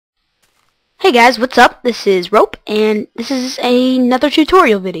Hey guys, what's up? This is Rope, and this is another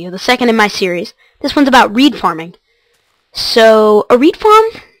tutorial video, the second in my series. This one's about reed farming. So, a reed farm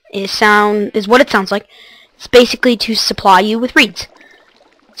is what it sounds like. It's basically to supply you with reeds.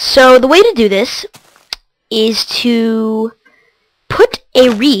 So, the way to do this is to put a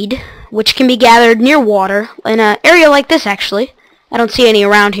reed, which can be gathered near water, in an area like this actually. I don't see any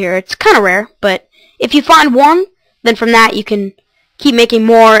around here. It's kind of rare, but if you find one, then from that you can keep making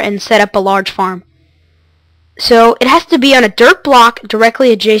more and set up a large farm. So it has to be on a dirt block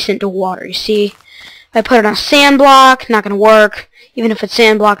directly adjacent to water. You see, if I put it on a sand block, not going to work. Even if it's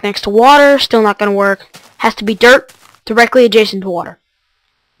sand block next to water, still not going to work. Has to be dirt directly adjacent to water.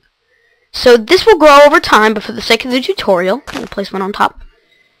 So this will grow over time, but for the sake of the tutorial, I'm going to place one on top.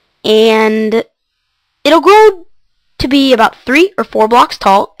 And it'll grow to be about 3 or 4 blocks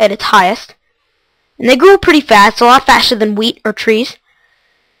tall at its highest. And they grow pretty fast, a lot faster than wheat or trees.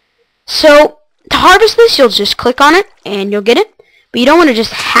 So, to harvest this, you'll just click on it, and you'll get it. But you don't want to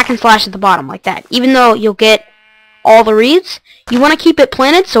just hack and slash at the bottom like that. Even though you'll get all the reeds, you want to keep it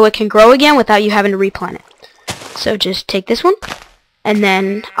planted so it can grow again without you having to replant it. So just take this one, and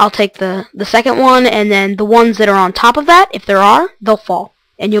then I'll take the second one, and then the ones that are on top of that, if there are, they'll fall.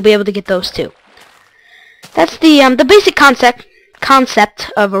 And you'll be able to get those too. That's the basic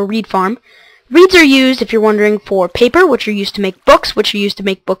concept of a reed farm. Reeds are used, if you're wondering, for paper, which are used to make books, which are used to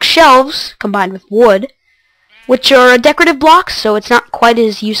make bookshelves, combined with wood, which are decorative blocks, so it's not quite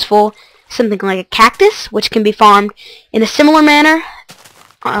as useful as something like a cactus, which can be farmed in a similar manner,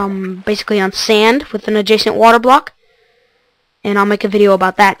 basically on sand with an adjacent water block. And I'll make a video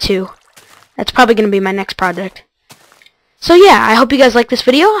about that too. That's probably going to be my next project. So yeah, I hope you guys liked this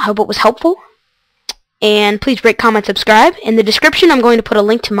video. I hope it was helpful. And please rate, comment, subscribe. In the description, I'm going to put a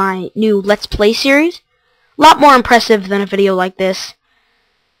link to my new Let's Play series. A lot more impressive than a video like this.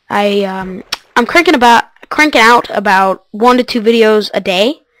 I'm cranking out about 1 to 2 videos a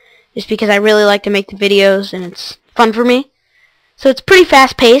day, just because I really like to make the videos and it's fun for me. So it's pretty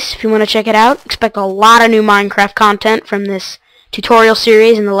fast paced. If you want to check it out, expect a lot of new Minecraft content from this tutorial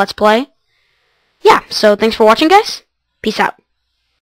series and the Let's Play. Yeah, so thanks for watching, guys. Peace out.